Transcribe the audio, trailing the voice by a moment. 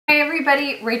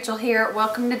everybody, Rachel here.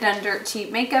 Welcome to Done Dirt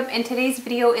Cheap Makeup, and today's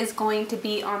video is going to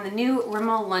be on the new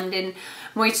Rimmel London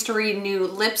Moistury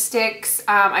Nude lipsticks.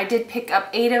 I did pick up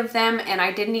 8 of them, and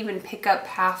I didn't even pick up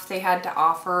half they had to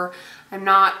offer. I'm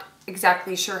not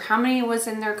exactly sure how many was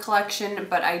in their collection,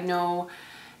 but I know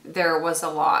there was a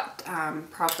lot,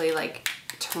 probably like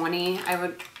 20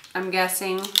 I'm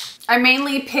guessing. I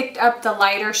mainly picked up the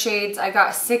lighter shades. I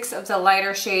got 6 of the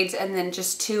lighter shades and then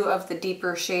just 2 of the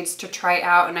deeper shades to try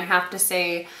out, and I have to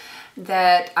say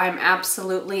that I'm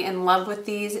absolutely in love with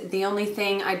these. The only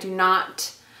thing I don't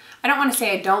want to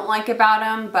say I don't like about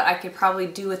them, but I could probably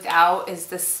do without, is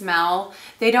the smell.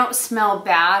 They don't smell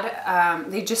bad.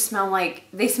 They just smell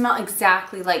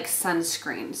exactly like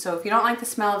sunscreen. So if you don't like the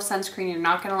smell of sunscreen, you're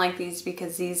not going to like these,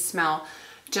 because these smell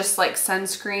just like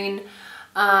sunscreen.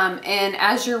 And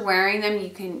as you're wearing them,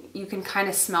 you can kind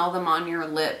of smell them on your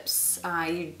lips.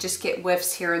 You just get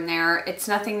whiffs here and there. It's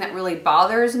nothing that really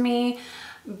bothers me,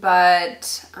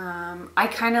 but I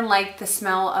kind of like the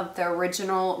smell of the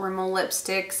original Rimmel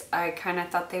lipsticks. I kind of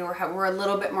thought they were a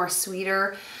little bit more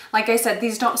sweeter. Like I said,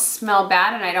 these don't smell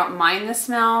bad, and I don't mind the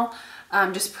smell.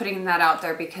 Just putting that out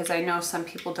there, because I know some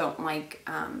people don't like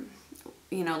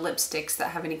you know, lipsticks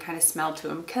that have any kind of smell to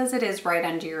them, because it is right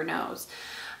under your nose.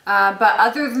 But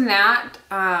other than that,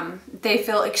 they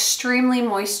feel extremely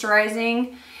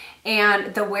moisturizing,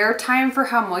 and the wear time for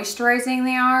how moisturizing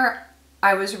they are,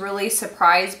 I was really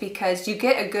surprised, because you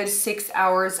get a good 6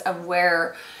 hours of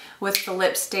wear with the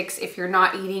lipsticks if you're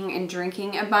not eating and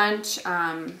drinking a bunch.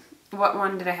 What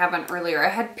one did I have on earlier? I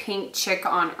had Pink Chic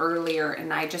on earlier,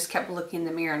 and I just kept looking in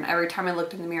the mirror, and every time I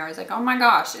looked in the mirror I was like, oh my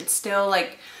gosh, it's still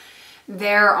like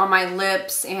there on my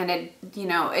lips, and it, you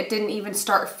know, it didn't even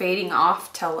start fading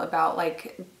off till about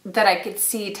like, that I could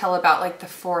see till about like the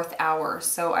 4th hour.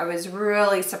 So I was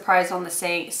really surprised on the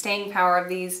staying power of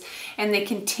these, and they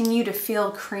continue to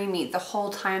feel creamy the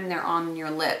whole time they're on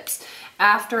your lips.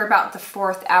 After about the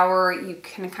 4th hour, you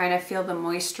can kind of feel the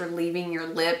moisture leaving your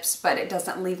lips, but it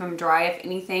doesn't leave them dry. If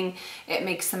anything, it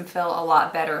makes them feel a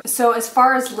lot better. So as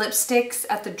far as lipsticks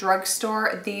at the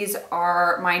drugstore, these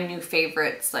are my new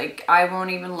favorites. Like, I won't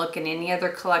even look in any other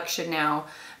collection now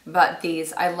but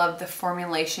these. I love the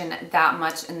formulation that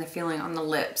much, and the feeling on the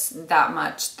lips that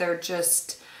much. They're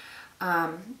just...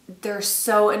 they're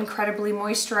so incredibly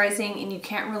moisturizing, and you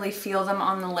can't really feel them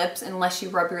on the lips unless you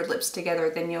rub your lips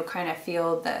together. Then you'll kind of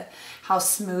feel how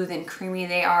smooth and creamy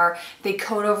they are. They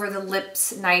coat over the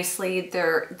lips nicely.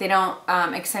 They don't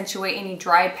accentuate any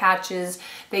dry patches.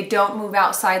 They don't move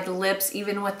outside the lips,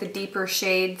 even with the deeper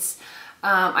shades.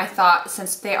 I thought,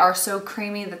 since they are so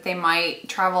creamy, that they might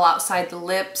travel outside the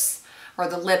lips, or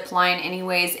the lip line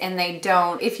anyways, and they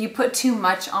don't. If you put too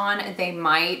much on, they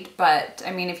might, but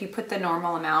I mean, if you put the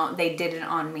normal amount, they didn't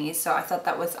on me. So I thought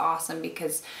that was awesome,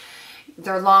 because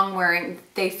they're long wearing.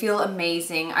 They feel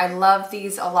amazing. I love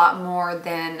these a lot more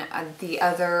than the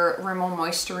other Rimmel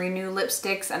Moistury Nude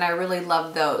lipsticks, and I really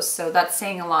love those. So that's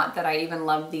saying a lot that I even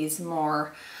love these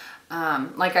more.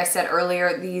 Like I said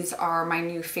earlier, these are my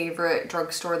new favorite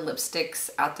drugstore lipsticks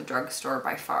at the drugstore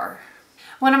by far.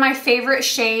 One of my favorite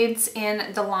shades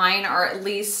in the line, or at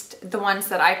least the ones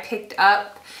that I picked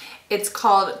up, it's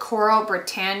called Coral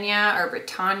Britannia, or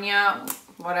Britannia,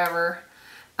 whatever.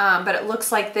 But it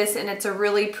looks like this, and it's a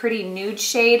really pretty nude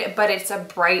shade, but it's a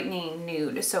brightening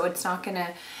nude. So it's not going to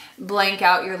blank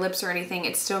out your lips or anything.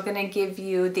 It's still going to give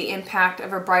you the impact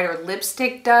of a brighter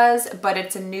lipstick does, but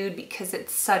it's a nude because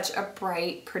it's such a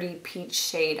bright, pretty peach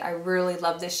shade. I really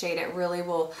love this shade. It really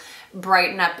will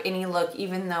brighten up any look,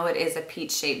 even though it is a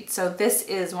peach shade. So this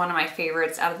is one of my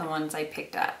favorites out of the ones I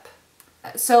picked up.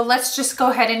 So let's just go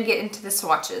ahead and get into the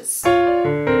swatches.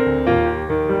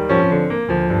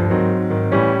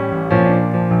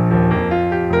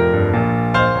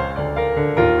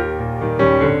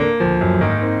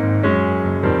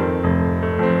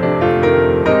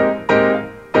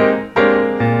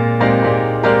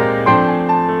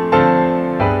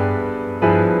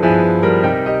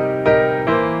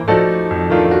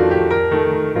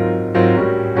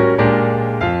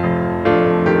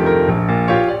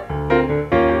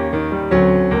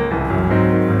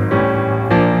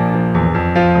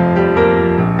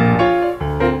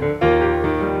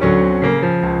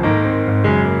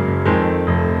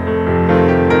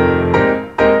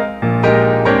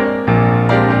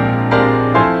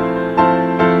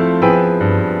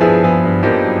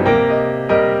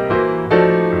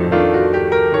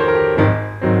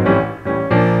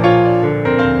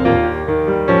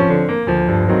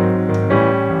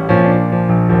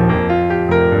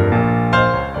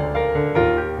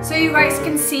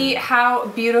 how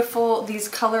beautiful these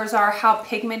colors are, how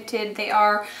pigmented they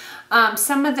are.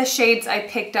 Some of the shades I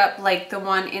picked up, like the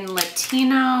one in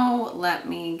Latino. Let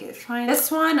me find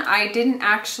this one. I didn't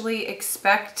actually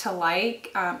expect to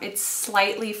like. It's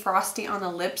slightly frosty on the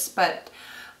lips, but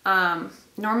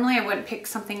normally I wouldn't pick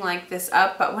something like this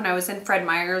up, but when I was in Fred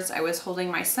Meyer's, I was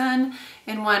holding my son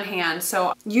in one hand.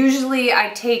 So usually I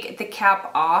take the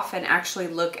cap off and actually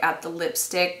look at the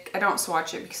lipstick. I don't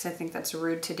swatch it because I think that's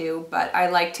rude to do, but I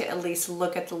like to at least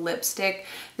look at the lipstick.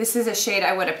 This is a shade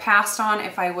I would have passed on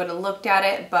if I would have looked at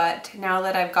it, but now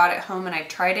that I've got it home and I've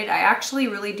tried it, I actually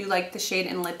really do like the shade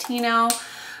in Latino.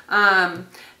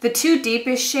 The two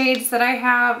deepest shades that I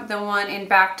have, the one in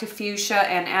Back to Fuchsia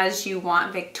and As You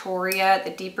Want Victoria, the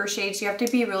deeper shades, you have to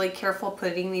be really careful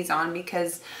putting these on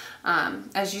because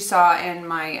as you saw in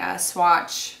my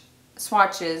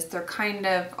swatches, they're kind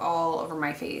of all over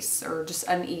my face or just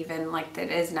uneven like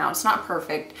that is now. It's not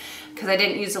perfect because I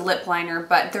didn't use a lip liner,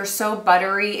 but they're so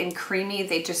buttery and creamy,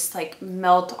 they just like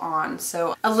melt on.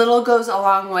 So a little goes a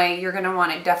long way. You're going to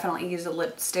want to definitely use a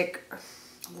lip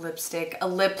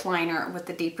liner with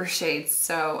the deeper shades.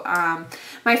 So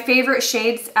my favorite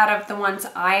shades out of the ones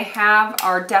I have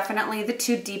are definitely the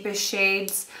two deepest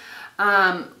shades.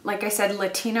 Like I said,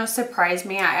 Latino surprised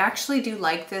me. I actually do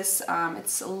like this.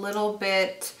 It's a little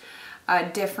bit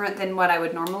different than what I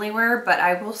would normally wear, but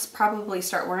I will probably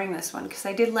start wearing this one because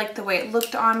I did like the way it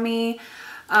looked on me.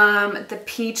 The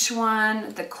peach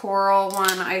one, the coral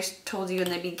one I told you in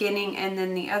the beginning, and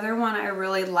then the other one I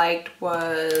really liked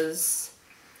was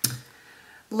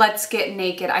Let's Get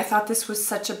Naked. I thought this was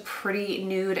such a pretty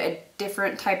nude, a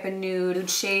different type of nude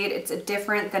shade. It's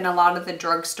different than a lot of the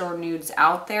drugstore nudes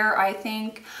out there, I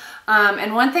think.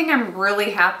 And one thing I'm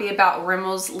really happy about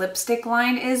Rimmel's lipstick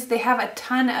line is they have a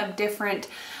ton of different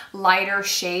lighter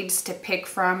shades to pick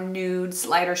from. Nudes,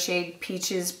 lighter shade,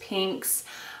 peaches, pinks.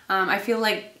 I feel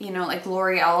like, you know, like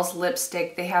L'Oreal's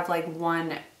lipstick, they have like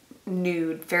one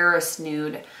nude, Ferris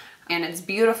nude, and it's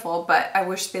beautiful, but I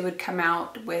wish they would come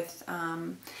out with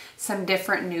some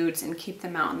different nudes and keep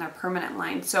them out in their permanent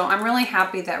line. So I'm really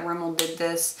happy that Rimmel did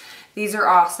this. These are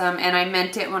awesome, and I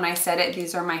meant it when I said it.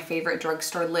 These are my favorite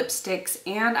drugstore lipsticks,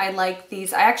 and I like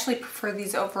these. I actually prefer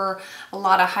these over a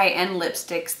lot of high-end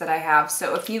lipsticks that I have.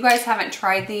 So if you guys haven't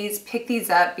tried these, pick these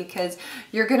up because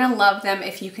you're gonna love them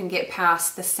if you can get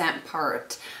past the scent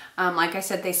part. Like I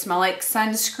said, they smell like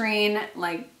sunscreen,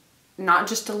 like not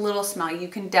just a little smell. You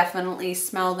can definitely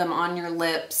smell them on your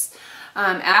lips.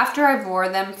 After I've wore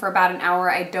them for about an hour,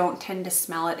 I don't tend to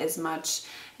smell it as much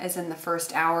as in the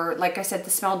first hour. Like I said, the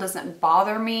smell doesn't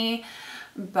bother me,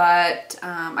 but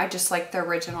I just like the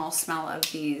original smell of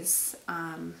these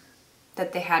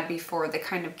that they had before, the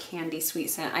kind of candy sweet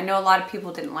scent. I know a lot of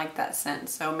people didn't like that scent,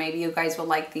 so maybe you guys will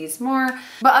like these more.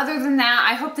 But other than that,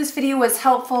 I hope this video was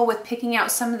helpful with picking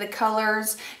out some of the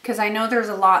colors because I know there's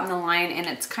a lot in the line and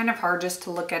it's kind of hard just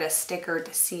to look at a sticker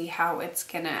to see how it's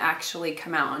gonna actually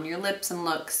come out on your lips and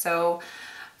look. So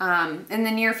in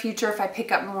the near future, if I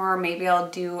pick up more, maybe I'll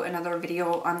do another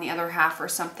video on the other half or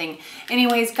something.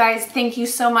 Anyways, guys, thank you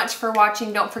so much for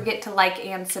watching. Don't forget to like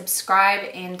and subscribe.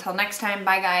 Until next time,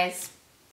 bye guys.